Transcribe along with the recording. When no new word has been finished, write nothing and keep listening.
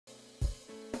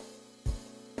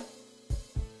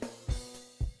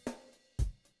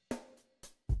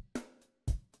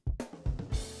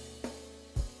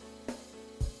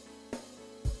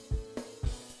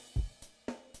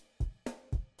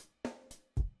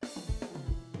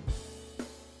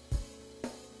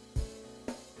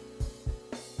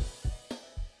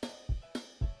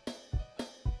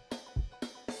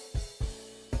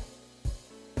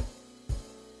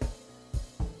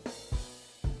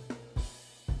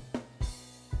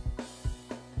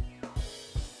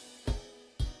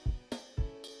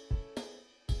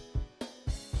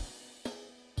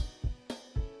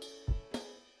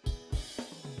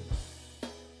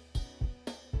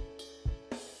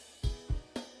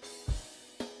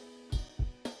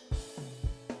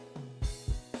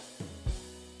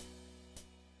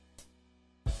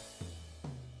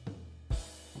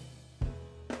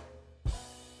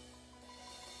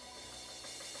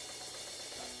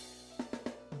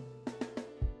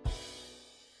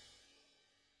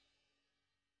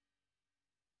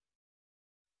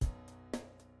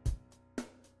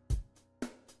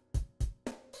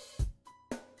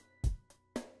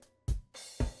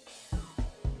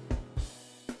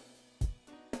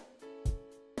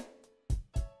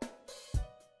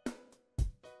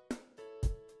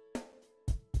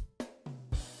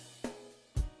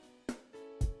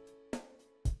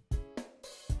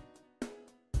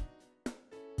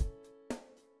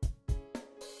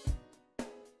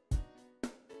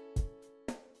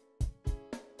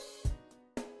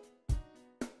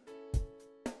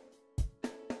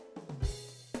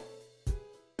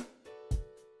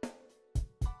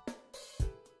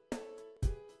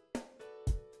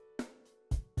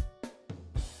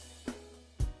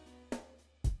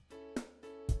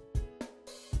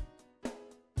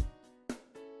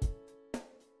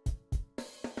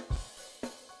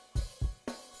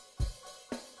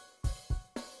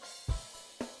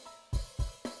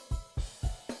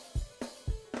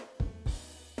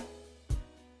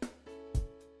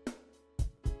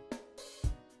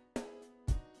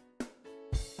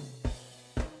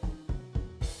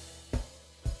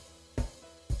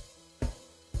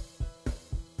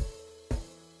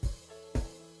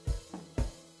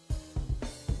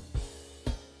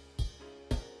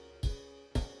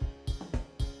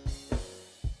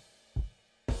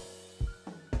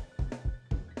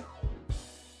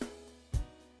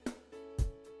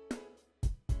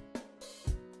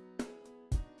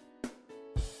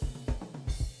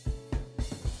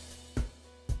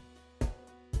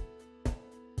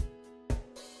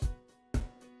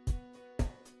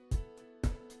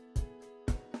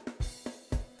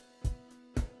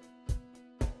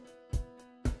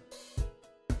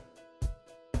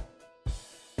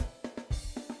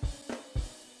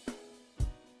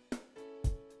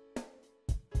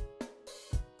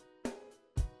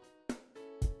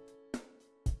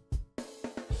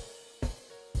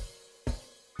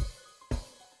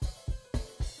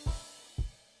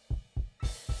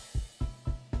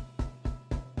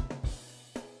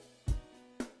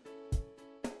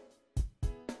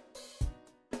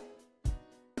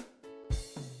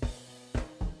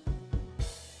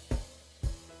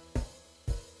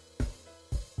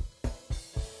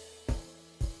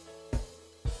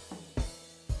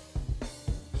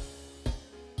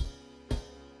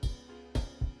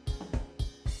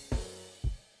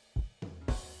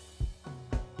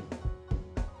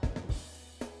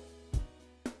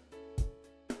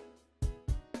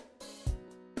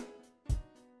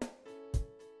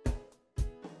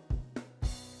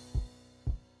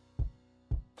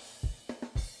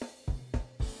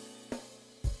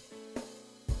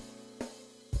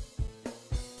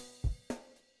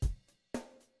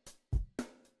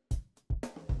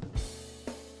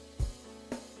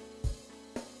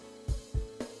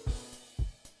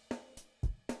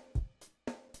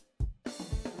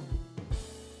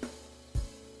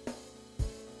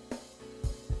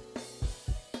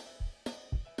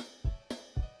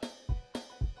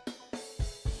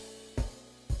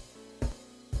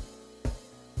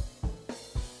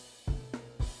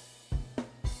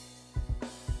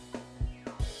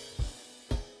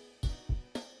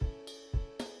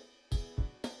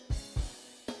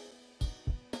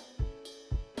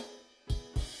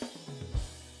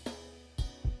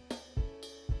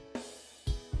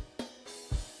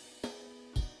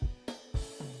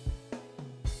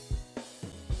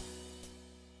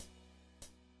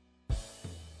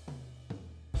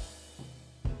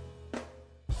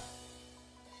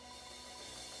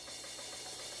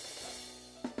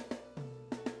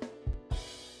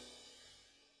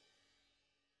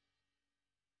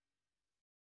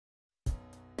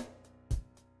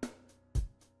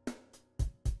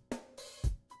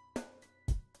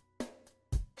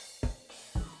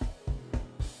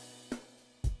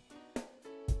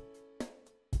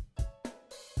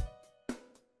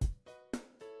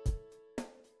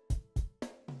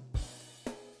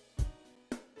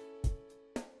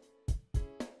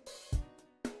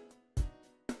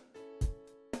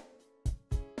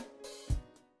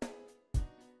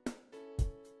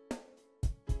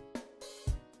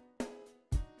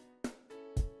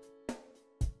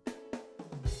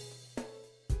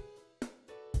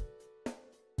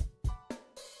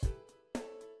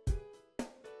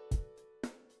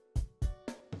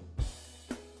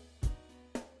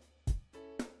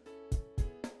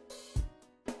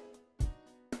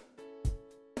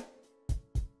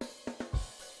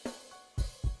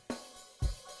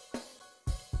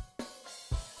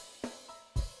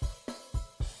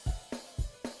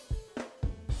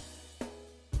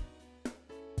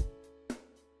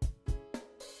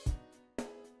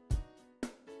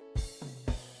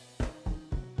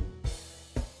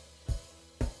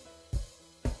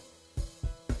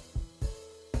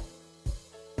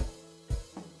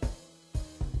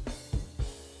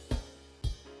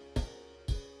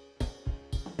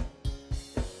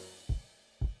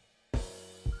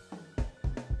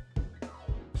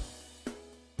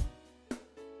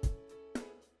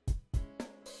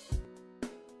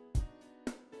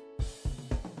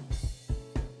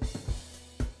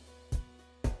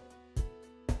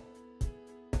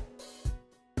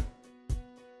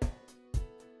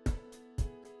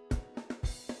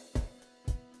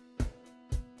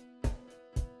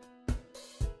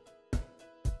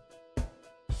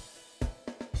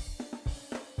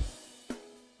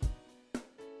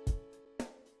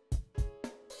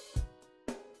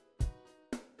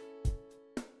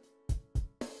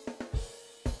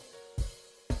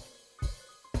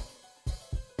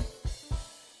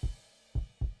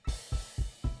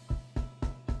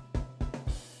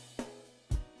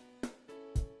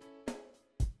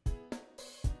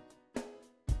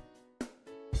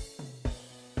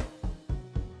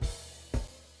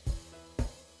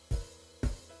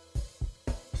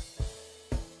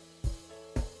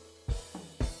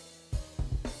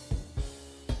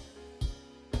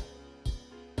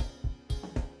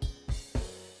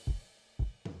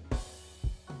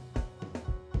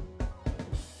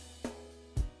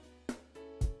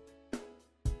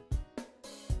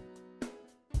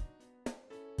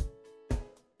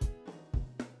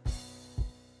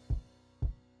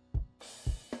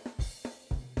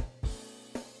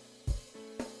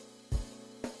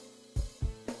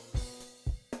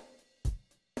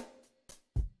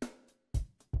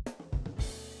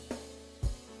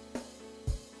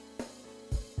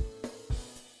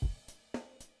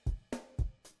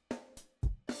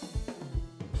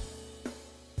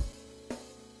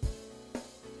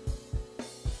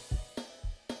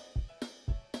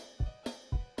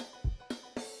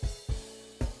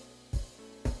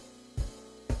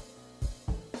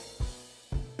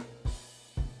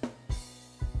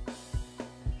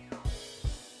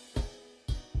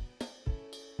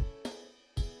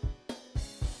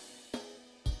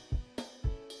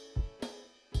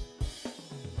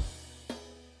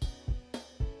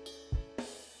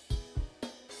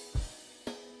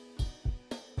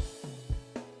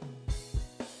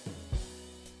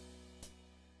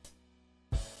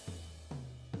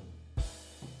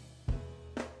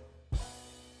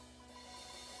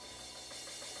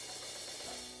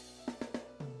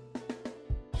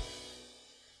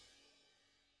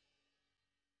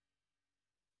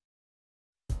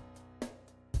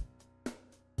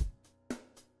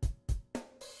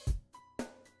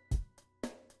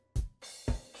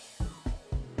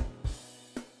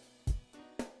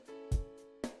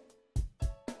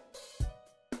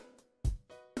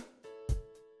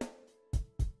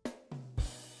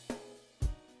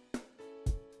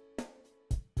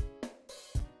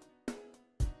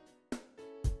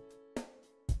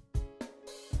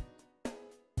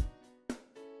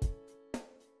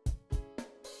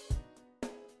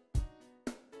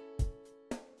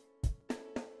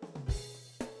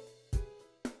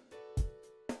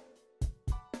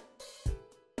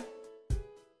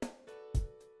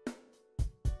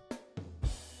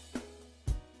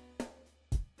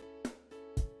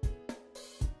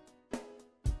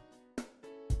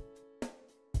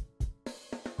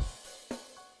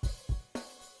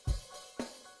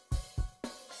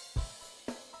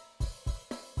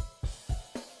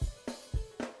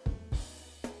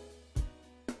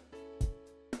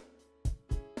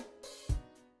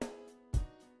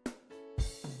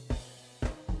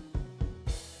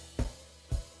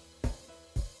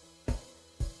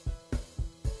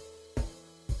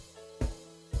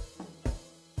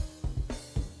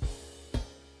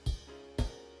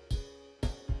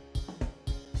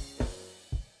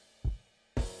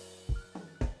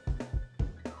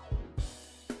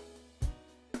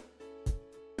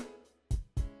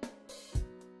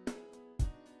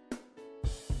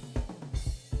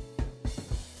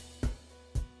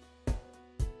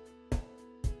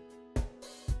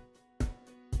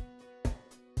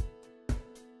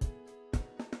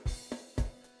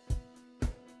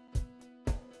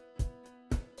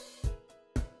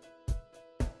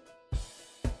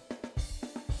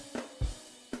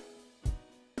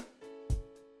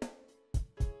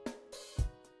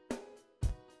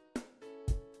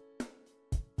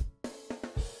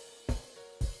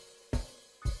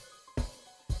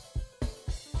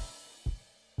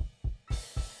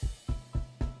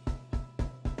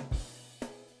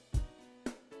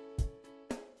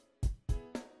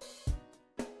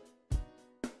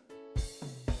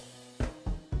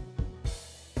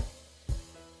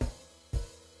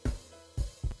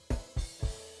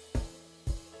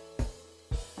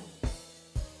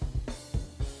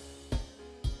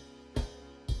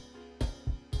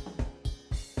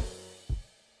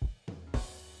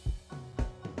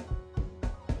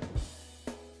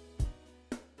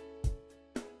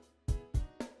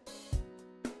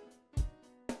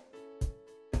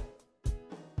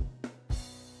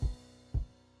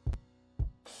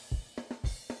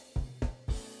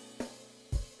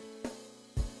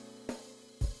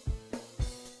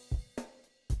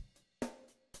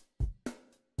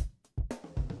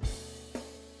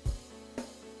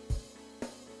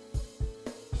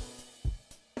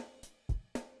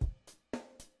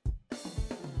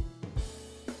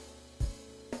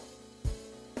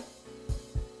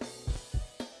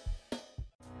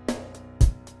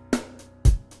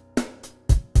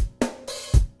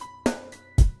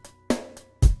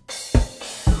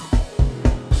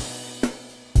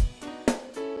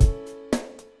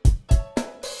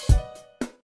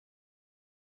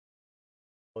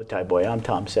Thai Boy, I'm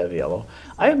Tom Saviello.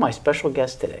 I have my special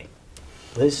guest today.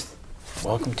 Liz,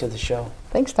 welcome to the show.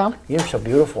 Thanks, Tom. You're so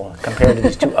beautiful compared to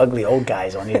these two ugly old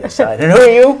guys on either side. And who are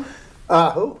you?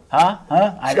 Who?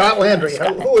 Huh? Scott Landry.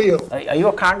 Who are you? Are you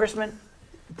a congressman?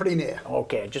 Pretty near.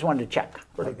 Okay, I just wanted to check.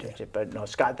 Pretty near. But no,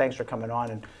 Scott, thanks for coming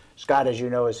on. And Scott, as you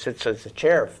know, sits as the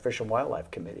chair of Fish and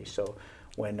Wildlife Committee. So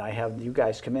when I have you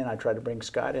guys come in, I try to bring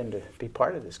Scott in to be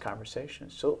part of this conversation.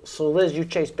 So Liz, you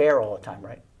chase bear all the time,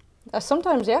 right?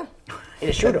 Sometimes, yeah.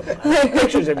 You shoot them. I have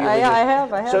pictures of you. I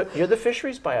have. So you're the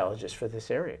fisheries biologist for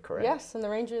this area, correct? Yes, in the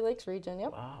Rangeley Lakes region,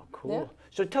 yep. Wow, cool. Yeah.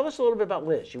 So tell us a little bit about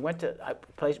Liz. You went to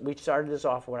we started this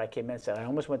off when I came in and said I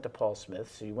almost went to Paul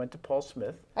Smith. So you went to Paul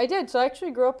Smith. I did. So I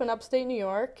actually grew up in upstate New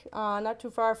York, not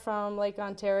too far from Lake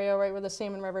Ontario, right where the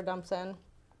Salmon River dumps in.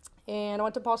 And I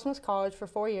went to Paul Smith College for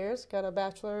 4 years, got a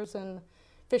bachelor's in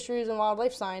fisheries and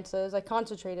wildlife sciences. I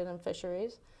concentrated in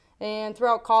fisheries. And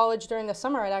throughout college, during the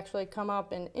summer, I'd actually come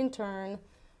up and intern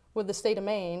with the state of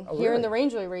Maine here in the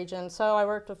Rangeley region. So I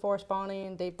worked with Forrest Bonney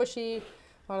and Dave Bushy,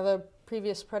 one of the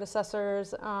previous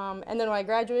predecessors. And then when I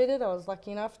graduated, I was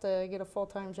lucky enough to get a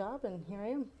full-time job, and here I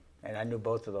am. And I knew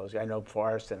both of those. I know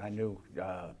Forrest and I knew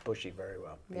Bushy very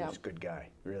well. He Yeah. was a good guy,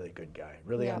 really good guy.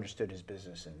 Really Yeah. understood his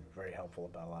business and very helpful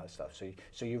about a lot of stuff.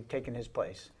 So you've taken his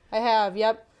place. I have,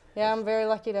 yep. Yeah, I'm very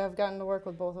lucky to have gotten to work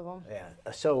with both of them.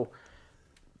 Yeah. So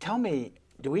tell me,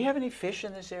 do we have any fish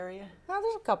in this area?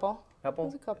 There's a couple. Couple?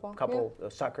 There's a couple. Couple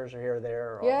suckers are here or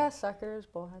there? Or Yeah, suckers,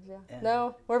 bullheads, yeah. Yeah.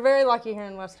 No, we're very lucky here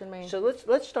in Western Maine. So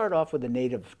let's start off with the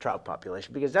native trout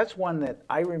population, because that's one that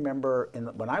I remember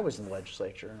when I was in the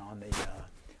legislature and on the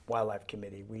wildlife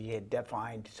committee. We had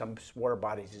defined some water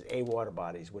bodies as A water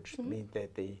bodies, which means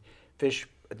that the fish,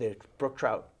 the brook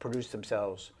trout, produce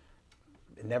themselves,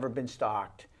 never been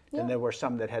stocked. Then there were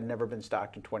some that had never been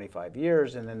stocked in 25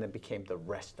 years, and then there became the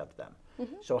rest of them.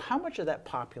 So how much of that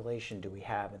population do we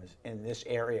have in this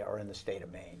area or in the state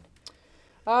of Maine?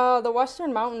 The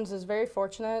Western Mountains is very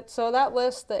fortunate. So that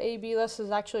list, the AB list,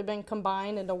 has actually been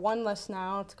combined into one list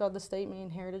now. It's called the State Maine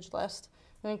Heritage List.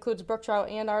 It includes brook trout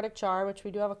and Arctic char, which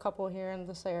we do have a couple here in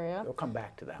this area. We'll come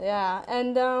back to that. Yeah,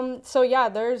 and so yeah,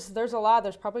 there's a lot.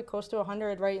 There's probably close to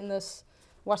 100 right in this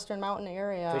Western Mountain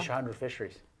area. 100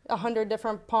 fisheries. 100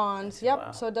 different ponds. Yep.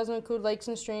 Wow. So it doesn't include lakes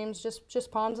and streams,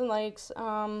 just ponds and lakes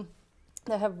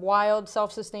that have wild,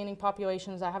 self-sustaining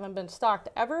populations that haven't been stocked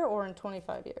ever or in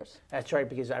 25 years. That's right,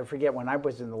 because I forget when I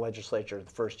was in the legislature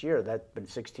the first year, that's been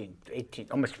 16, 18,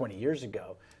 almost 20 years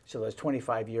ago. So those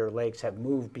 25-year lakes have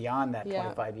moved beyond that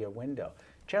 25-year window.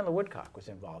 Chandler Woodcock was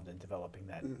involved in developing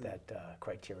that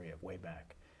criteria way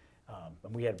back.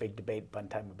 And we had a big debate one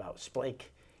time about splake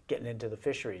getting into the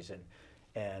fisheries,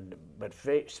 but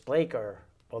splake are,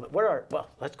 well,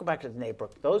 let's go back to the Nate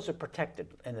Brook. Those are protected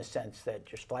in the sense that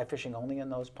you're fly fishing only in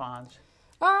those ponds?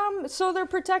 So they're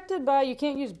protected by, you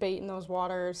can't use bait in those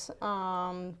waters.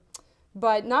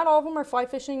 But not all of them are fly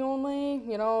fishing only.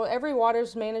 You know, every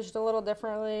water's managed a little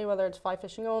differently, whether it's fly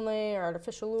fishing only or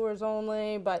artificial lures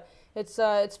only. But it's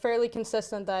fairly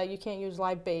consistent that you can't use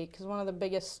live bait, because one of the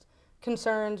biggest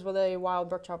concerns with a wild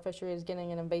brook trout fishery is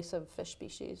getting an invasive fish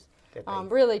species.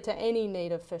 Really, to any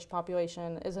native fish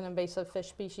population is an invasive fish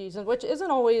species, and which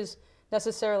isn't always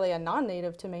necessarily a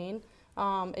non-native to Maine.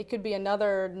 It could be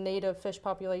another native fish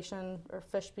population or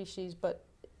fish species, but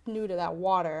new to that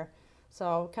water.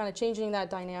 So kind of changing that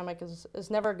dynamic is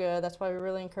never good. That's why we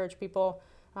really encourage people,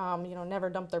 never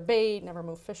dump their bait, never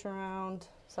move fish around.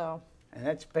 So. And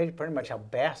that's pretty much how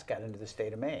bass got into the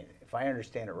state of Maine. If I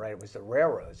understand it right, it was the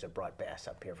railroads that brought bass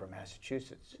up here from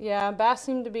Massachusetts. Yeah, bass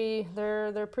seem to be,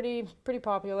 they're pretty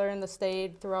popular in the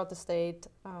state, throughout the state.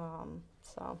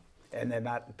 So. And they're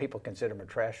not, people consider them a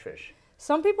trash fish.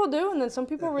 Some people do, and then some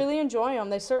people really enjoy them.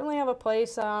 They certainly have a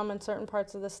place in certain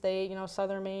parts of the state. You know,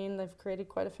 southern Maine, they've created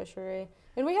quite a fishery.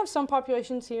 And we have some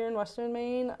populations here in western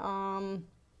Maine,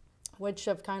 which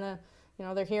have kind of,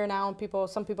 they're here now, and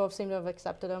some people seem to have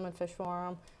accepted them and fished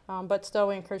for them. But still,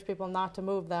 we encourage people not to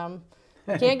move them.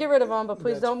 You can't get rid of them, but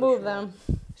please don't move them.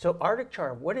 So Arctic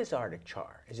char, what is Arctic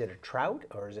char? Is it a trout,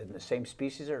 or is it in the same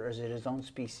species, or is it its own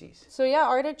species? So yeah,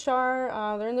 Arctic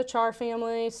char, they're in the char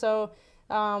family. So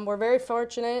we're very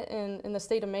fortunate in the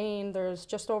state of Maine. There's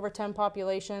just over 10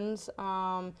 populations.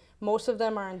 Most of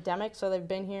them are endemic, so they've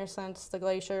been here since the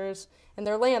glaciers, and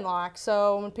they're landlocked.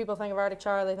 So when people think of Arctic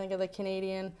char, they think of the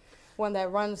Canadian one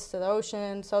that runs to the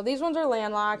ocean. So these ones are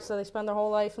landlocked, so they spend their whole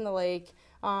life in the lake.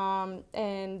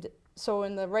 And so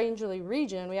in the Rangeley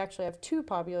region, we actually have 2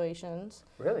 populations.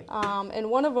 Really?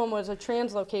 And one of them was a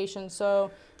translocation.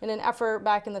 So in an effort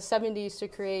back in the 70s to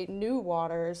create new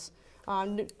waters,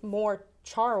 more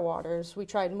char waters, we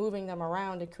tried moving them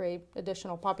around to create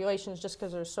additional populations just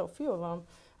because there's so few of them.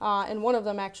 and one of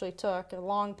them actually took a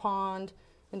long pond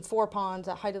and 4 ponds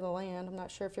at height of the land. I'm not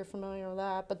sure if you're familiar with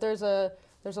that, but there's a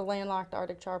landlocked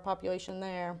Arctic char population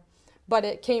there. But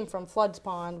it came from Flood's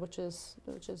Pond, which is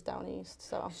down east.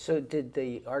 So did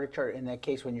the Arctic char, in that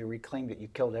case, when you reclaimed it, you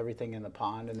killed everything in the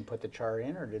pond and then put the char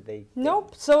in, or did they?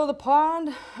 Nope. So the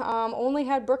pond only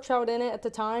had brook trout in it at the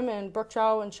time, and brook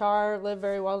trout and char live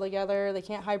very well together. They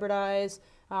can't hybridize.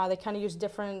 They kind of use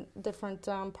different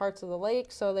parts of the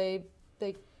lake, so they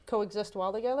coexist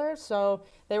well together. So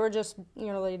they were just,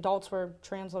 the adults were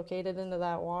translocated into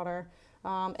that water,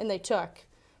 and they took.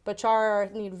 But char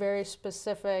need very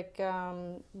specific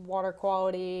water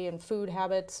quality and food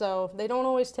habits, so they don't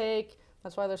always take.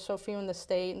 That's why there's so few in the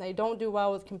state, and they don't do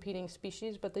well with competing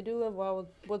species, but they do live well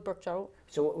with brook trout.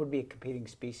 So what would be a competing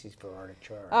species for Arctic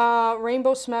char?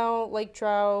 Rainbow smelt, lake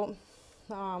trout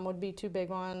would be 2 big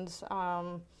ones,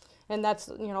 and that's,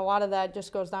 a lot of that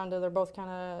just goes down to they're both kind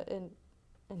of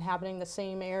inhabiting the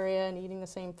same area and eating the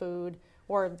same food,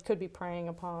 or it could be preying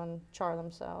upon char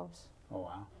themselves. Oh,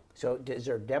 wow. So is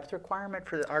there a depth requirement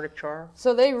for the Arctic char?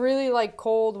 So they really like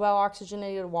cold,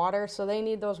 well-oxygenated water, so they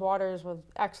need those waters with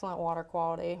excellent water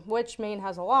quality, which Maine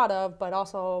has a lot of, but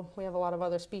also we have a lot of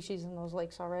other species in those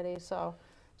lakes already, so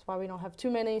that's why we don't have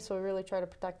too many, so we really try to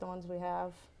protect the ones we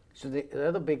have. So the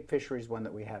other big fisheries one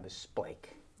that we have is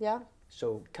splake. Yeah.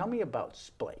 So tell me about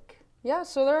splake. Yeah,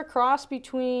 so they're a cross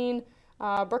between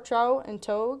brook trout and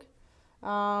togue.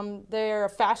 They're a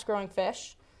fast-growing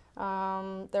fish.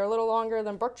 They're a little longer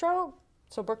than brook trout,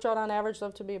 so brook trout on average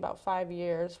live to be about 5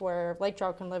 years, where lake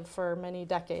trout can live for many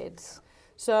decades.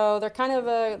 So they're kind of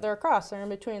they're a cross. They're in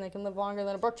between. They can live longer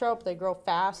than a brook trout, but they grow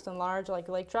fast and large like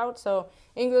lake trout. So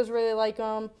anglers really like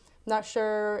them. Not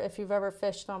sure if you've ever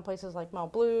fished on places like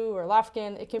Mount Blue or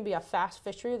Lafkin. It can be a fast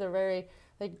fishery.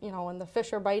 When the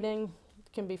fish are biting,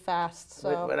 it can be fast.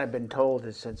 So What I've been told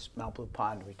is, since Mount Blue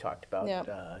Pond we talked about, Yep.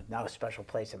 Now a special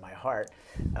place in my heart,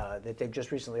 that they've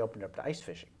just recently opened up to ice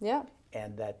fishing. Yeah.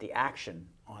 And that the action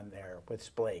on there with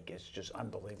splake is just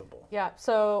unbelievable. Yeah,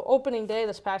 so opening day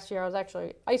this past year, I was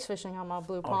actually ice fishing on Mount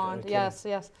Blue Pond. Okay.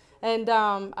 Yes. And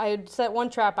I had set one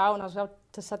trap out, and I was about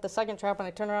to set the second trap, and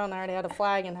I turned around and I already had a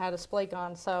flag and had a splake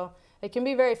on. So it can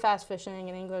be very fast fishing,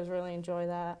 and anglers really enjoy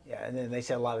that. Yeah, and then they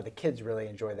said a lot of the kids really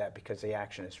enjoy that because the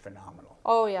action is phenomenal.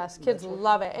 Oh, yes, kids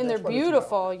love it. And they're that's what it's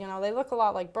beautiful. They look a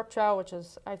lot like brook trout, which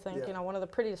is, I think, Yeah. one of the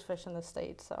prettiest fish in the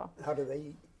state. So How do they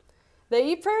eat?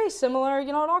 they eat very similar. It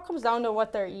all comes down to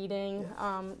what they're eating.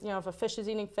 If a fish is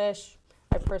eating fish,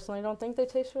 I personally don't think they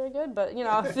taste very good, but,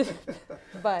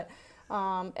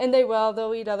 and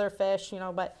they'll eat other fish,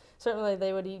 but certainly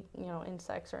they would eat,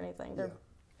 insects or anything. They're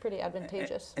pretty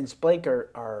advantageous. And splake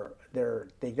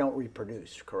they don't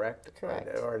reproduce, correct?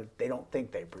 Correct. Or they don't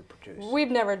think they reproduce.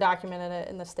 We've never documented it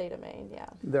in the state of Maine, yeah.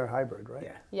 They're hybrid, right?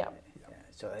 Yeah. Yeah.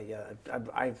 So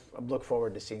I look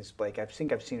forward to seeing splake. I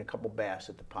think I've seen a couple bass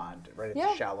at the pond, right at Yeah.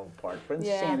 the shallow part. But it's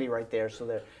Yeah. sandy right there, so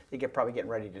they get probably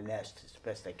getting ready to nest as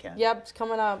best they can. Yep, it's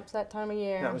coming up. It's that time of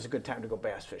year. That was a good time to go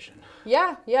bass fishing.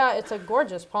 Yeah, it's a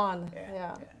gorgeous pond.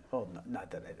 Yeah. Oh,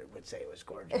 not that I would say it was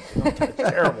gorgeous. It's a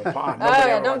terrible pond. Oh, Nobody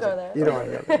yeah, ever don't wants go it. there. You don't want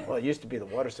to go there. Well, it used to be the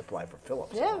water supply for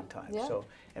Phillips at Yeah, one time. yeah. So,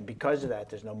 and because of that,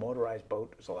 there's no motorized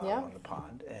boat is allowed Yeah. on the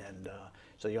pond, and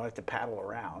so you have to paddle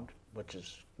around,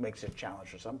 which makes it a challenge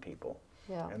for some people.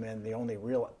 Yeah. And then the only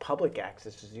real public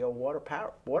access is the old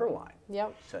water line.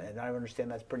 Yep. So, and I understand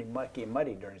that's pretty mucky and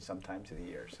muddy during some times of the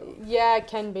year. So, Yeah, it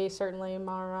can be, certainly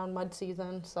around mud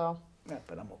season, so. yeah,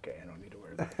 but I'm okay. I don't need to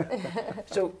worry about that.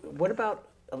 So, what about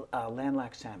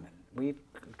landlocked salmon? We've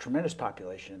a tremendous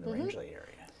population in the Rangeley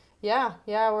area.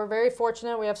 Yeah, we're very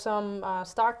fortunate. We have some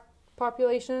stock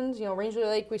populations. Rangeley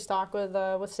Lake we stock with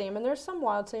salmon. There's some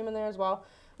wild salmon there as well.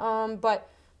 But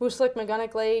Moose Lick,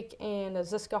 McGunnock Lake, and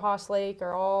Ziskahoos Lake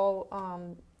are all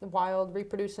wild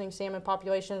reproducing salmon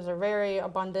populations. They're very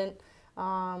abundant.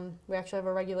 We actually have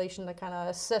a regulation to kind of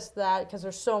assist that because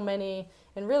there's so many.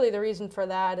 And really the reason for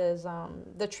that is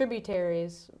the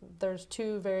tributaries. There's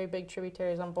 2 very big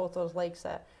tributaries on both those lakes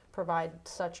that provide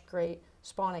such great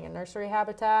spawning and nursery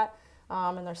habitat.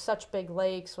 And they're such big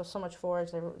lakes with so much forage.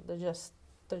 They're just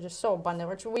so abundant,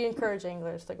 which we encourage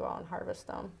anglers to go out and harvest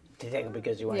them. To take it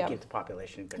because you want Yeah. to keep the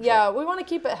population in control. Yeah, we want to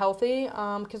keep it healthy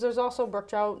because there's also brook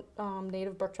trout,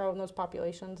 native brook trout in those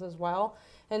populations as well.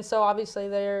 And so obviously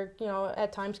they're,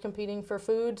 at times competing for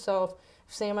food. So if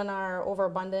salmon are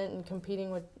overabundant and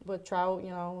competing with trout, we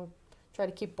try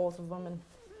to keep both of them. And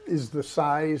Is the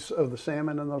size of the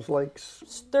salmon in those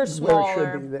lakes they're where smaller.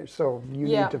 it should be? There? So you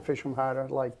Yeah. need to fish them harder,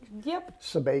 like Yep.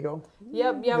 Sebago?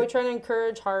 Yep. Yeah, we try to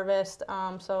encourage harvest.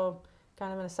 So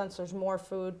kind of in a sense, there's more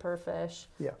food per fish.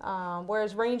 Yeah.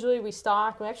 Whereas Rangeley, we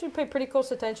stock. We actually pay pretty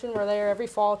close attention. We're there every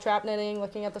fall trap netting,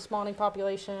 looking at the spawning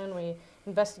population. We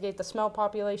investigate the smelt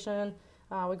population.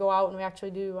 We go out and we actually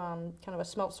do kind of a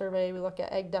smelt survey. We look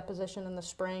at egg deposition in the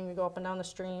spring. We go up and down the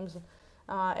streams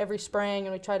every spring,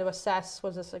 and we try to assess,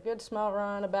 was this a good smelt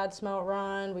run, a bad smelt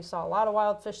run? We saw a lot of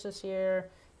wild fish this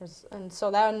year. And so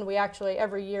then we actually,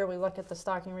 every year, we look at the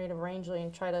stocking rate of Rangeley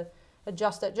and try to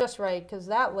adjust it just right, because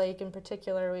that lake in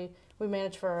particular, we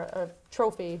manage for a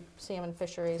trophy salmon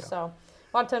fishery. Yeah. So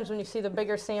a lot of times when you see the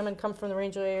bigger salmon come from the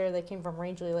Rangeley area, they came from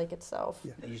Rangeley Lake itself.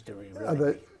 Yeah. They used to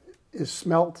really Is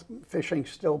smelt fishing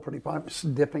still pretty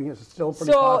popular? Dipping is still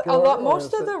pretty So popular?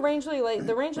 most of the Rangeley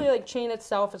Lake chain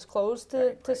itself is closed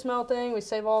to smelting. We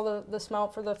save all the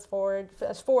smelt for the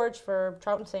forage for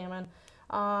trout and salmon.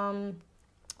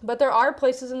 But there are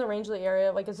places in the Rangeley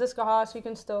area, like Aziscahoss, you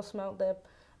can still smelt dip.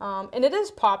 And it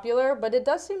is popular, but it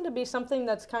does seem to be something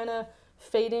that's kind of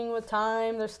fading with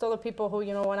time. There's still the people who,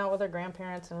 went out with their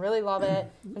grandparents and really love it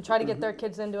and try to get their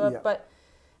kids into it. Yeah. But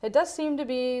it does seem to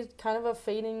be kind of a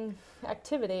fading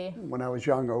activity. When I was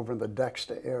young over in the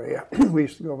Dexter area, we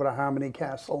used to go over to Harmony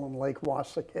Castle and Lake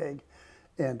Wassaquag,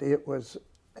 and it was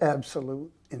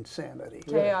absolute insanity.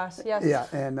 Chaos, yes. Yeah,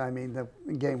 and I mean, the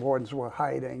game wardens were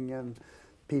hiding, and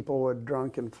people were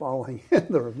drunk and falling in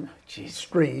the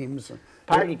streams.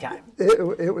 party time.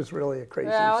 It was really a crazy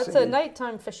Yeah, it's scene. a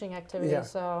nighttime fishing activity, Yeah.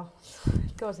 so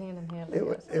it goes hand in hand, I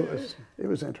guess. It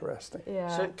was interesting.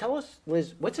 Yeah. So tell us,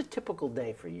 Liz, what's a typical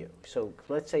day for you? So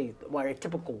let's say, well, a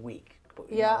typical week.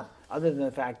 you Yeah. know, other than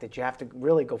the fact that you have to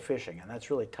really go fishing, and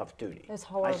that's really tough duty. It's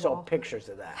I saw horrible. pictures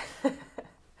of that.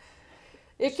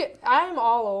 I'm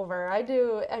all over. I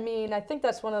think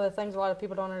that's one of the things a lot of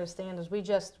people don't understand is we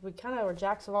kind of were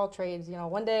jacks of all trades.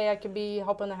 One day I could be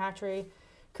helping the hatchery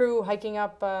crew hiking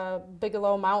up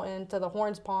Bigelow Mountain to the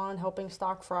Horns Pond helping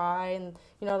stock fry, and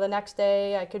the next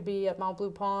day I could be at Mount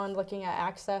Blue Pond looking at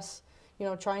access,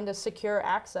 trying to secure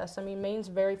access. I mean, Maine's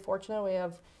very fortunate. We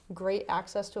have great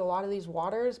access to a lot of these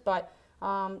waters, but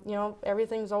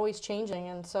everything's always changing,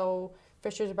 and so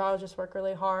Fisheries Bureau just work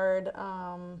really hard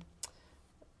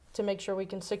to make sure we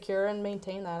can secure and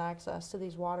maintain that access to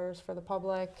these waters for the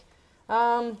public.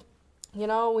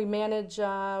 We manage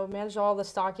all the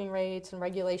stocking rates and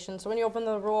regulations. So when you open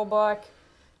the rule book,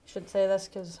 I should say this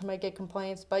because I might get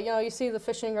complaints, but you see the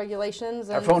fishing regulations.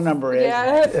 And, Our phone number is.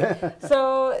 Yeah.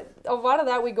 So a lot of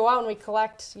that we go out and we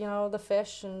collect, the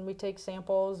fish, and we take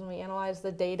samples and we analyze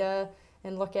the data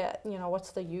and look at,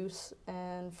 what's the use,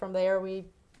 and from there we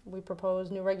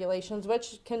propose new regulations,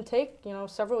 which can take,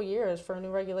 several years for a new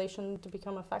regulation to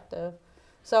become effective.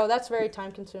 So that's very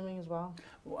time consuming as well.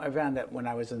 Well, I found that when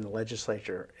I was in the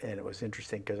legislature, and it was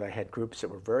interesting because I had groups that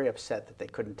were very upset that they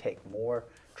couldn't take more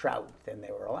trout than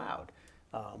they were allowed.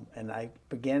 And I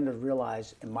began to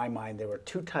realize in my mind there were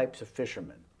two types of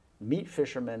fishermen, meat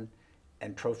fishermen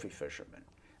and trophy fishermen.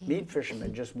 Meat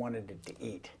fishermen just wanted it to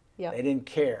eat. Yep. They didn't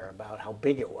care about how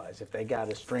big it was. If they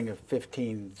got a string of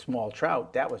 15 small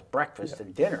trout, that was breakfast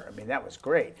and dinner. I mean, that was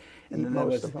great. And then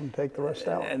Most of them take the rest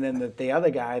out. And then the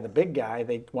other guy, the big guy,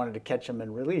 they wanted to catch them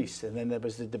and release. And then there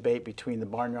was the debate between the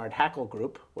Barnyard Hackle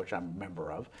Group, which I'm a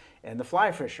member of, and the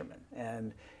fly fishermen.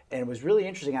 And it was really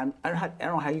interesting. I don't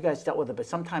know how you guys dealt with it, but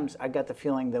sometimes I got the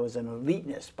feeling there was an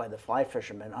eliteness by the fly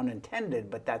fishermen, unintended,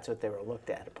 but that's what they were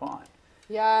looked at upon.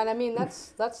 Yeah, and I mean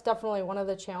that's definitely one of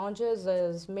the challenges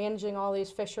is managing all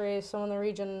these fisheries. So in the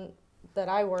region that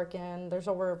I work in, there's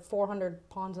over 400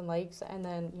 ponds and lakes, and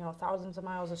then thousands of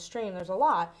miles of stream. There's a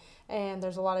lot, and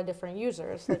there's a lot of different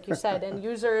users, like you said, and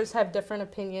users have different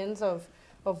opinions of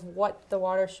what the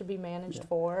water should be managed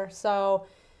for. So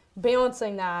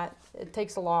balancing that, it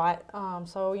takes a lot.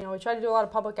 So we try to do a lot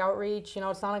of public outreach.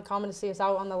 It's not uncommon to see us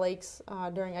out on the lakes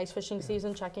during ice fishing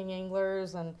season checking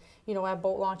anglers, and at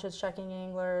boat launches checking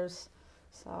anglers.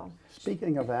 So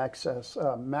Speaking of access,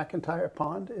 McIntyre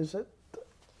Pond, is it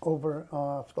over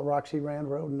off the Roxy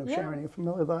Rand Road in New Sharon? Are you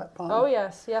familiar with that pond? Oh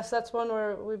yes, that's one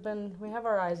where we have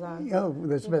our eyes on.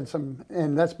 There's been some,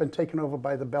 and that's been taken over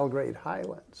by the Belgrade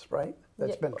Highlands, right?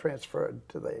 That's been transferred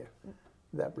to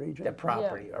that region. The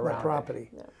property around That property.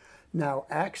 Yeah. Now,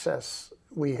 access,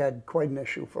 we had quite an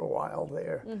issue for a while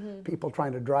there. People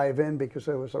trying to drive in because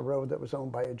there was a road that was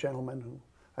owned by a gentleman who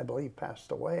I believe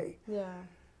passed away. Yeah.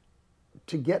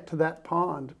 To get to that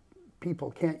pond,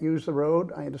 people can't use the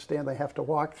road. I understand they have to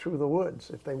walk through the woods.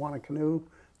 If they want a canoe,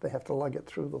 they have to lug it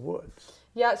through the woods.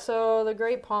 Yeah, so the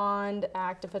Great Pond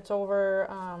Act, if it's over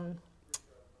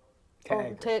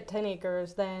 10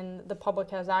 acres, then the public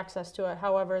has access to it.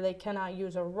 However, they cannot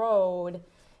use a road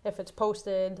if it's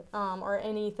posted or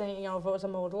anything, if it was a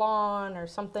mowed lawn or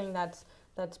something that's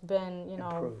that's been, you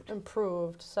know,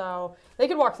 improved. So they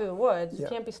could walk through the woods. Yeah. You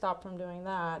can't be stopped from doing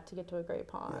that to get to a great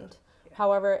pond. Yeah.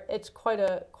 However, it's quite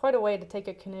a way to take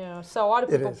a canoe. So a lot of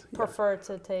people prefer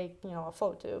to take, you know, a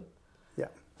float tube. Yeah.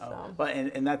 So. Well,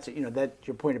 and that's, you know, that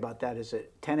your point about that is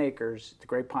that 10 acres, the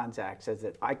Great Ponds Act says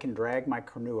that I can drag my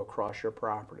canoe across your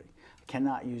property. I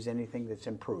cannot use anything that's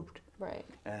improved. Right.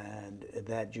 And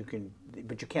that you can,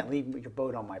 but you can't leave your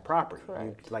boat on my property.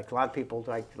 Correct. Like a lot of people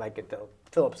like at the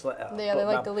Phillips. They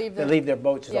like to leave. They leave their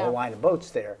boats. There's a whole line of boats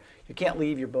there. You can't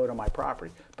leave your boat on my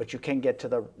property, but you can get to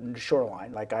the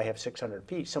shoreline. Like I have 600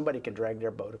 feet. Somebody can drag their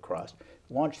boat across,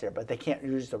 launch there, but they can't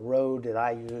use the road that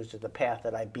I used or the path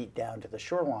that I beat down to the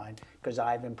shoreline because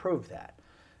I've improved that.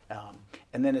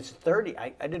 And then it's 30.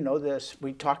 I didn't know this.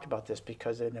 We talked about this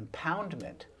because an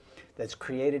impoundment that's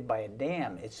created by a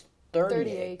dam, it's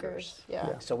 30 acres.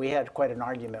 Yeah. So we had quite an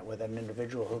argument with an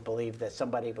individual who believed that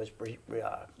somebody was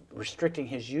restricting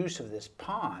his use of this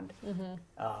pond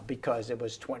because it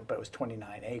was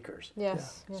 29 acres.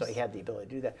 Yes. So he had the ability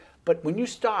to do that. But when you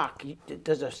stock,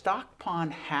 does a stock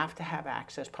pond have to have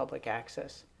access, public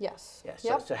access? Yes. Yes.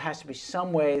 So it has to be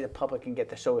some way the public can get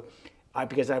there. So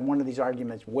because I had one of these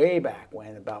arguments way back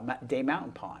when about Day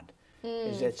Mountain Pond.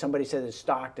 Is that somebody said it's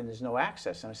stocked and there's no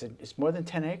access. And I said, it's more than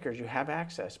 10 acres, you have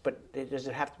access. But does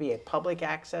it have to be a public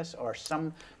access or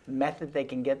some method they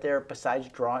can get there besides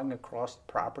drawing across the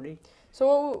property?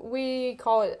 So we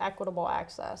call it equitable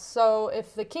access. So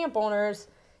if the camp owners,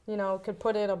 you know, could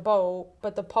put in a boat,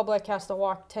 but the public has to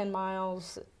walk 10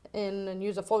 miles in and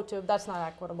use a float tube, that's not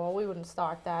equitable. We wouldn't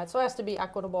stock that. So it has to be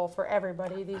equitable for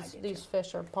everybody. These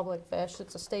fish are public fish.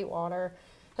 It's a state water.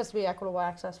 It has to be equitable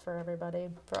access for everybody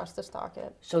for us to stock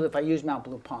it. So if I use Mount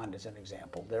Blue Pond as an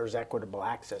example, there's equitable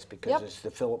access because it's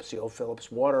the old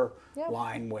Phillips water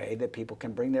line way that people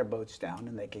can bring their boats down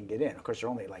and they can get in. Of course, there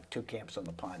are only like 2 camps on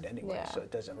the pond anyway, so it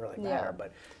doesn't really matter.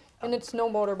 But and it's no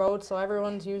motorboat, so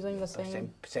everyone's using the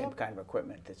same kind of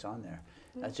equipment that's on there.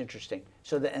 That's interesting.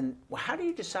 So and how do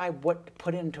you decide what to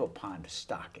put into a pond to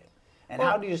stock it? And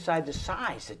how do you decide the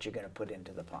size that you're going to put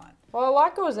into the pond? Well, a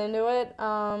lot goes into it.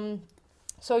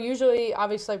 So usually,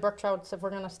 obviously, brook trouts, if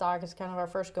we're going to stock, is kind of our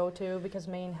first go-to because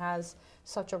Maine has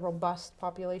such a robust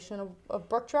population of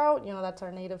brook trout. You know, that's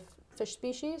our native fish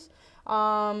species.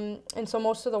 And so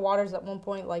most of the waters at one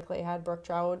point likely had brook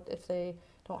trout. If they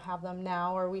don't have them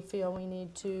now, or we feel we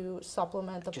need to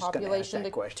supplement the population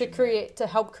to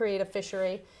help create a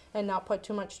fishery and not put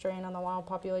too much strain on the wild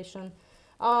population.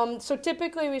 So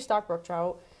typically, we stock brook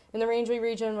trout. In the Rangeley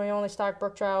region, we only stock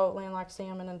brook trout, landlocked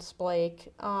salmon, and splake.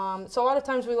 So a lot of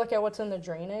times we look at what's in the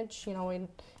drainage, you know,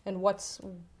 and what's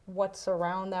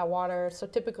around that water. So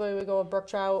typically we go with brook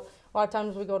trout. A lot of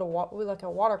times we look at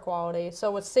water quality.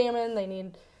 So with salmon, they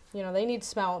need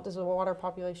smelt. Does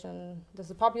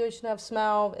the population have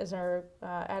smell? Is there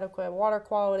adequate water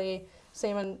quality?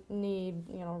 Salmon need,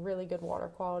 you know, really good water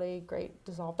quality, great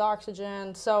dissolved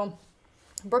oxygen. So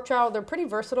brook trout, they're pretty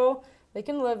versatile. They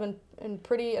can live in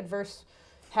pretty adverse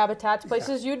habitats,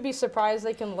 places you'd be surprised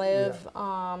they can live,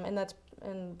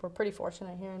 and we're pretty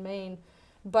fortunate here in Maine.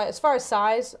 But as far as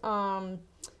size,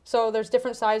 so there's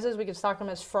different sizes. We could stock them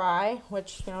as fry,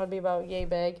 which, you know, would be about yay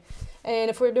big. And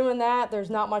if we're doing that, there's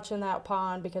not much in that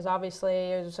pond because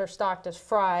obviously as they're stocked as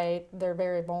fry, they're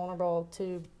very vulnerable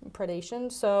to predation.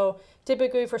 So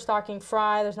typically if we're stocking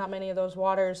fry, there's not many of those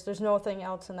waters. There's nothing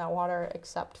else in that water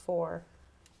except for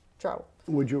trout.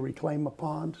 Would you reclaim a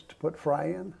pond to put fry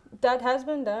in? That has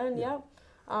been done, yep.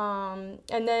 And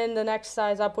then the next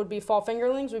size up would be fall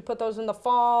fingerlings. We put those in the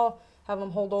fall, have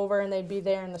them hold over, and they'd be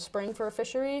there in the spring for a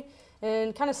fishery.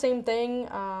 And kind of same thing,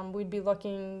 we'd be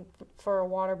looking for a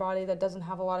water body that doesn't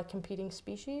have a lot of competing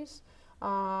species.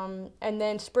 And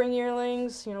then spring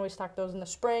yearlings, you know, we stock those in the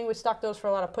spring. We stock those for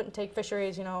a lot of put and take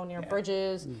fisheries, you know, near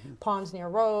bridges, ponds near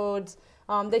roads.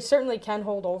 They certainly can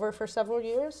hold over for several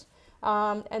years.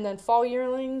 And then fall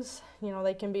yearlings, you know,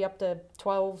 they can be up to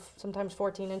 12, sometimes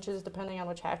 14 inches, depending on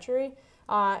which hatchery.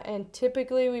 And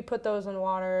typically we put those in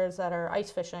waters that are ice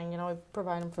fishing. You know, we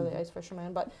provide them for the ice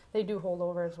fishermen, but they do hold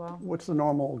over as well. What's the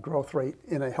normal growth rate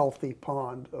in a healthy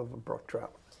pond of a brook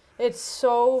trout? It's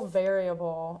so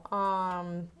variable.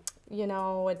 You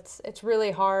know, it's really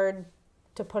hard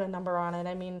to put a number on it.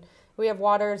 I mean, we have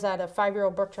waters that a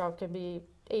 5-year-old brook trout could be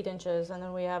 8 inches, and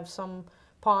then we have some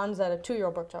ponds that a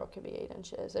 2-year-old brook trout could be 8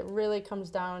 inches. It really comes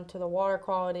down to the water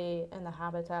quality and the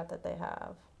habitat that they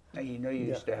have. Now, you know, you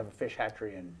used to have a fish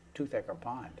hatchery in Toothaker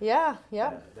Pond. Yeah,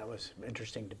 yeah. That was an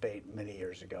interesting debate many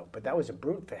years ago. But that was a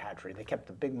brute hatchery. They kept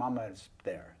the big mamas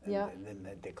there, and, Yeah. and then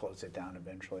they closed it down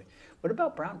eventually. What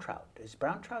about brown trout? Is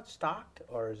brown trout stocked,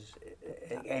 or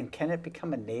and can it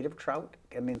become a native trout?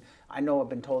 I mean, I know I've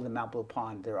been told in Mount Blue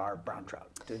Pond there are brown trout.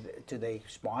 Do they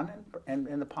spawn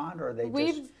in the pond, or are they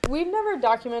We've never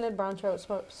documented brown trout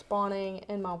spawning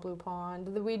in Mount Blue Pond.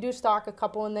 We do stock a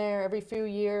couple in there every few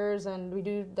years, and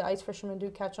the ice fishermen do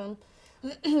catch them.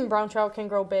 Brown trout can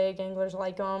grow big. Anglers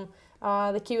like them.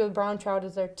 The key with brown trout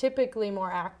is they're typically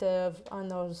more active on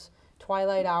those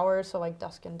twilight hours, so like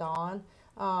dusk and dawn.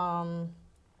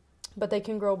 But they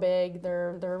can grow big.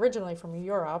 They're originally from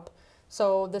Europe,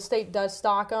 so the state does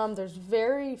stock them. There's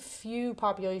very few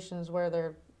populations where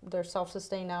they're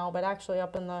self-sustained now, but actually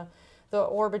up in the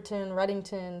Orbiton,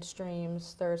 Reddington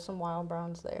streams, there's some wild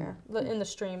browns there in the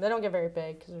stream. They don't get very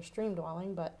big because they're stream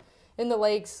dwelling, but in the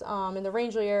lakes, in the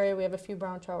Rangeley area, we have a few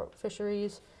brown trout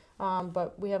fisheries,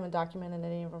 but we haven't documented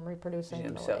any of them reproducing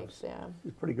in the lakes. Yeah,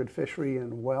 pretty good fishery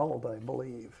in Weld, I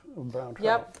believe, of brown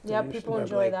trout. Yep. People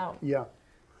enjoy that. Yeah.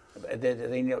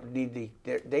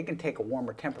 They can take a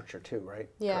warmer temperature too, right?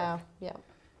 Yeah, Correct. yeah.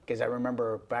 Because I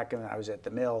remember back when I was at the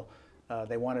mill,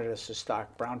 they wanted us to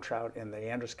stock brown trout in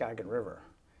the Androscoggin River.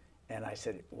 And I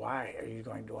said, why are you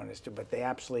going to want us to? But they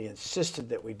absolutely insisted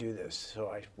that we do this.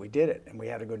 So we did it. And we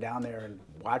had to go down there and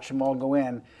watch them all go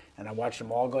in. And I watched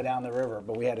them all go down the river.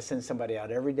 But we had to send somebody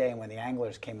out every day. And when the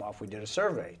anglers came off, we did a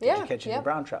survey. Did you catch any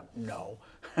brown trout? No.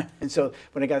 And so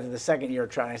when I got to the second year of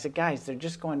trying, I said, guys, they're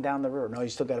just going down the river. No, you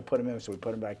still got to put them in. So we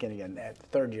put them back in again. At the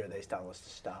third year, they told us to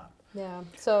stop. Yeah.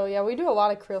 So yeah, we do a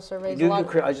lot of creel surveys. You do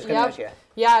creel. I was just going to ask you.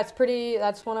 Yeah, it's pretty.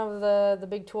 That's one of the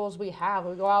big tools we have.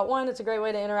 We go out. One, it's a great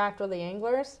way to interact with the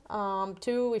anglers.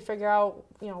 Two, we figure out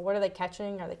what are they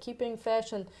catching? Are they keeping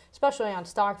fish? And especially on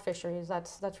stock fisheries,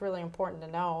 that's really important to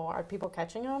know. Are people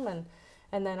catching them?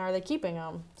 And then are they keeping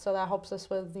them? So that helps us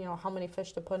with how many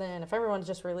fish to put in. If everyone's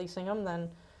just releasing them, then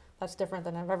that's different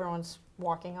than if everyone's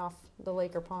walking off the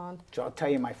lake or pond. So I'll tell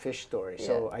you my fish story. Yeah.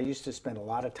 So I used to spend a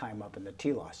lot of time up in the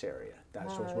Telos area.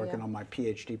 That's where I was working on my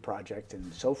PhD project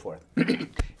and so forth.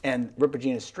 And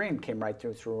Ripagina Stream came right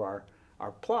through our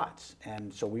plots.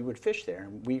 And so we would fish there.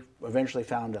 And we eventually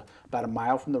found about a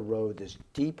mile from the road this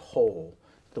deep hole.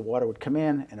 The water would come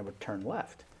in and it would turn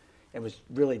left. It was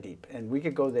really deep. And we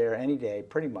could go there any day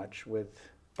pretty much with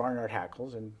barnyard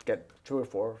hackles and get 3 or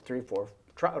 4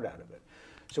 trout out of it.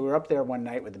 So we were up there one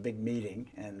night with a big meeting,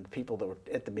 and the people that were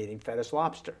at the meeting fed us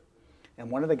lobster.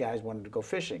 And one of the guys wanted to go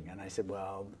fishing, and I said,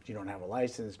 well, you don't have a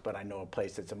license, but I know a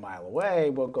place that's a mile away.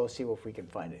 We'll go see if we can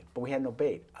find it. But we had no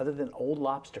bait, other than old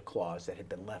lobster claws that had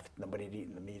been left. Nobody had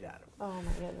eaten the meat out of them. Oh,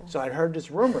 my goodness. So I'd heard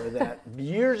this rumor that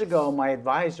years ago, my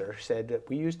advisor said that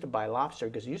we used to buy lobster,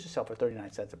 because it used to sell for 39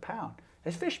 cents a pound,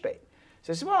 as fish bait.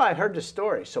 So I said, well, I'd heard this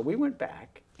story. So we went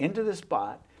back into the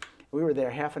spot. We were there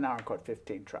half an hour and caught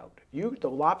 15 trout. The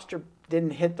lobster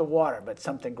didn't hit the water, but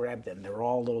something grabbed them. They were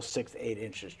all little 6 to 8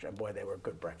 inches. Boy, they were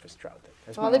good breakfast trout.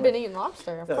 Well, they've been eating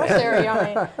lobster. Of course they were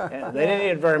yummy. Yeah, they didn't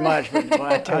eat it very much, but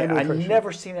I tell you, I've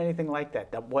never seen anything like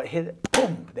that. What hit it,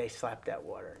 boom, they slapped that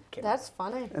water. And came That's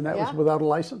funny. And that was without a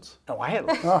license? Oh, I had a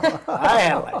license. I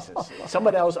had a license.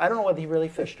 Somebody else, I don't know whether he really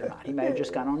fished or not. He may have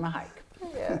just gone on the hike.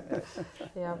 Yeah.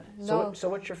 Yeah. So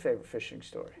what's your favorite fishing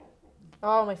story?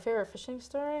 Oh, my favorite fishing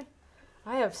story?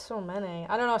 I have so many.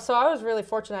 I don't know. So I was really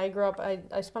fortunate. I grew up,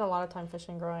 I spent a lot of time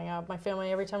fishing growing up. My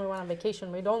family, every time we went on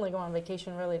vacation, we'd only go on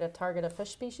vacation really to target a fish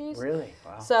species. Really?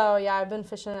 Wow. So yeah, I've been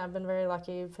fishing. I've been very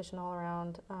lucky fishing all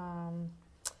around.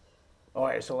 All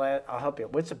right, so I'll help you.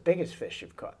 What's the biggest fish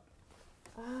you've caught?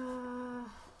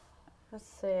 Let's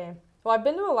see. Well, I've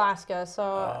been to Alaska, so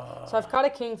I've caught a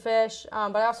kingfish,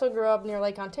 but I also grew up near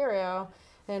Lake Ontario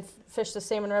and fished the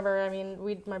Salmon River. I mean,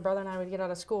 my brother and I would get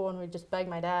out of school and we'd just beg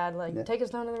my dad, like, take us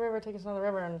down to the river, take us down to the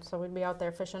river. And so we'd be out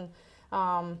there fishing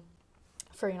for,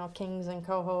 kings and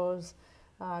cohos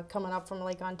coming up from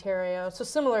Lake Ontario. So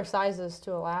similar sizes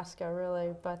to Alaska,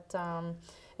 really. But,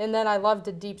 and then I love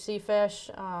to deep sea fish.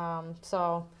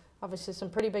 So obviously some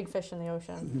pretty big fish in the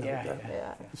ocean.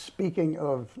 Yeah. Speaking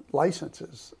of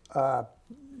licenses,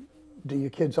 do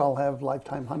you kids all have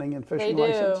lifetime hunting and fishing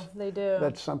license? They do.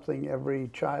 That's something every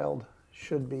child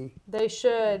should be. They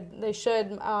should.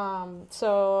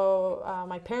 So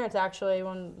my parents actually,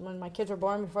 when my kids were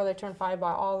born, before they turned 5,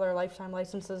 bought all their lifetime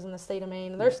licenses in the state of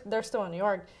Maine. They're still in New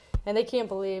York, and they can't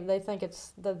believe, they think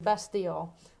it's the best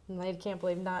deal. And they can't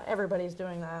believe not everybody's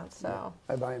doing that. So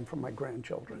I buy them for my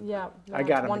grandchildren. yeah, I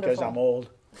got them because I'm old.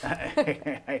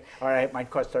 All right, mine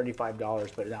cost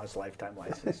 $35, but now it's a lifetime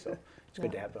license, so it's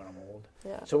good to have when I'm old.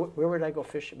 Yeah. So where would I go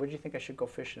fishing? Where do you think I should go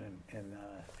fishing in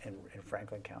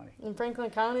Franklin County? In Franklin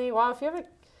County, well, if you have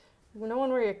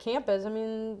knowing where your camp is, I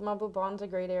mean, Malibu Bond's a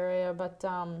great area, but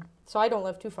so I don't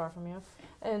live too far from you,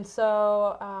 and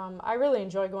so I really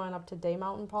enjoy going up to Day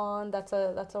Mountain Pond. That's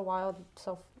a wild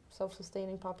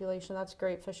self-sustaining population. That's a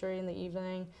great fishery in the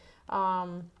evening.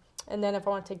 And then if I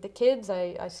want to take the kids,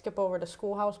 I skip over to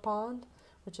Schoolhouse Pond,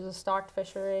 which is a stocked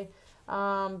fishery.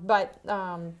 But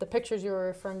the pictures you were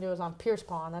referring to is on Pierce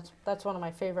Pond. That's one of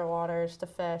my favorite waters to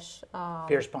fish.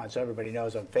 Pierce Pond, so everybody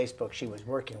knows on Facebook, she was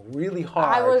working really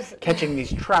hard catching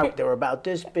these trout. They were about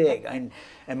this big. And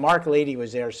Mark Lady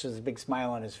was there, so there's a big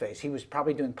smile on his face. He was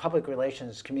probably doing public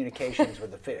relations communications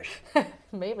with the fish.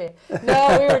 Maybe.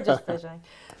 No, we were just fishing.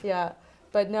 Yeah.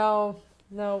 But no,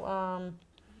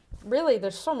 really,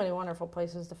 there's so many wonderful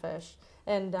places to fish.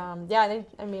 And yeah,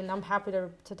 I mean, I'm happy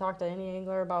to talk to any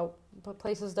angler about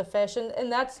places to fish, and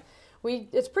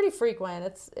it's pretty frequent.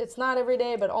 It's not every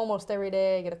day, but almost every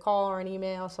day I get a call or an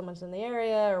email. Someone's in the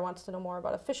area or wants to know more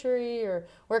about a fishery or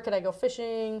where could I go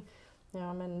fishing. You know,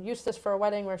 I'm in Eustis for a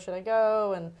wedding. Where should I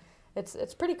go? And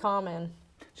it's pretty common.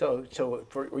 So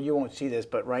you won't see this,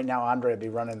 but right now Andre will be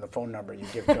running the phone number you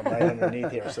give to him right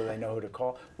underneath here, so they know who to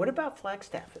call. What about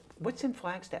Flagstaff? What's in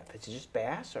Flagstaff? Is it just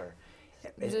bass or?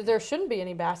 There shouldn't be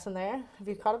any bass in there. Have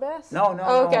you caught a bass? No,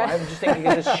 Oh, okay. I was just thinking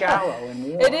it's shallow and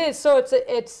warm. It is. So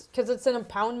it's because it's an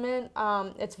impoundment.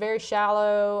 It's very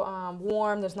shallow,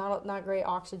 warm. There's not great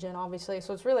oxygen, obviously.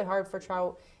 So it's really hard for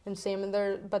trout and salmon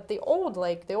there. But the old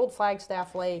lake, the old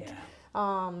Flagstaff Lake.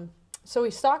 Yeah. So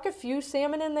we stock a few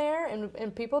salmon in there,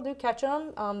 and people do catch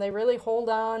them. They really hold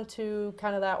on to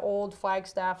kind of that old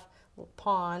Flagstaff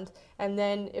pond. And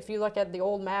then if you look at the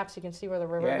old maps, you can see where the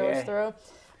river goes through.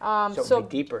 So it'll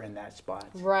be deeper in that spot.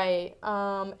 Right.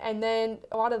 And then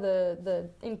a lot of the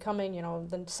incoming,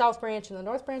 the South Branch and the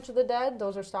North Branch of the Dead,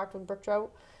 those are stocked with brook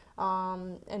trout.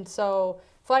 And so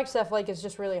Flagstaff Lake is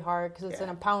just really hard because it's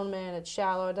an impoundment, it's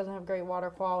shallow, it doesn't have great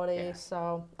water quality,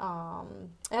 so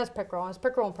it has pickerel. It has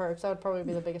pickerel and perch. That would probably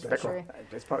be the biggest fishery.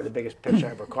 That's probably the biggest fish I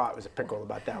ever caught was a pickerel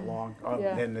about that long.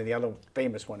 And then the other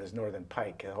famous one is northern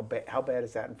pike. How bad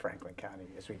is that in Franklin County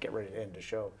as we get ready to end the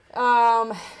show?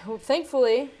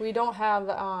 Thankfully, we don't have,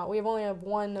 we only have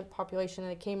one population,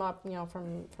 and it came up,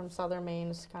 from southern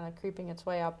Maine. It's kind of creeping its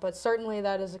way up. But certainly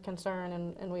that is a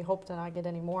concern, and we hope to not get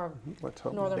any more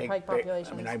northern pike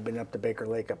populations. I mean, I've been up to Baker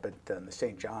Lake up at the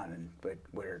St. John,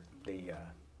 where the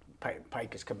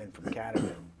pike has come in from Canada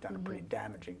and done a pretty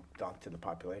damaging to the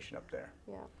population up there.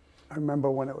 Yeah. I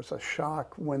remember when it was a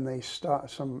shock when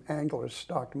some anglers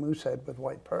stocked moosehead with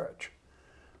white perch.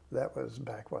 That was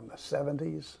back in the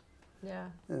 70s. Yeah.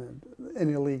 An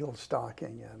illegal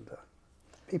stocking, and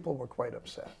people were quite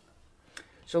upset.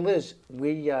 So Liz,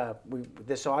 we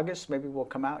this August maybe we'll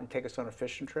come out and take us on a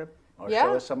fishing trip. Or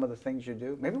show us some of the things you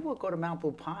do. Maybe we'll go to Mount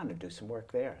Blue Pond and do some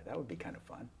work there. That would be kind of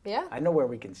fun. Yeah. I know where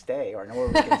we can stay, or I know where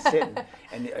we can sit,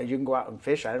 and you can go out and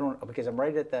fish. I don't, because I'm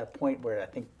right at that point where I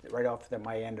think right off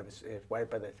my end of is right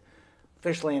by the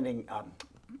fish landing,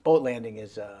 boat landing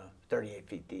is 38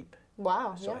 feet deep.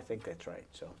 Wow. So I think that's right.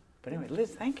 So. But anyway,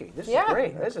 Liz, thank you. This is Yeah,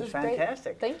 great. This is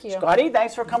fantastic. Great. Thank you. Scotty,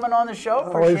 thanks for coming on the show.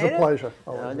 Always Appreciate a pleasure.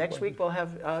 Next week we'll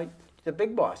have the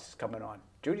big boss coming on.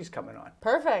 Judy's coming on.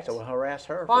 Perfect. So we'll harass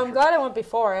her. Well, I'm glad I went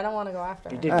before. I don't want to go after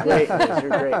her. You did great, Liz.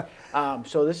 You're great.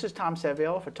 So this is Tom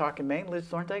Saviello for Talkin Maine. Liz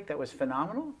Thorndike, that was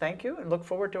phenomenal. Thank you, and look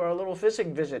forward to our little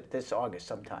fishing visit this August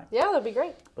sometime. Yeah, that'd be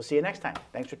great. We'll see you next time.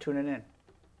 Thanks for tuning in.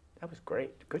 That was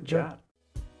great. Good job.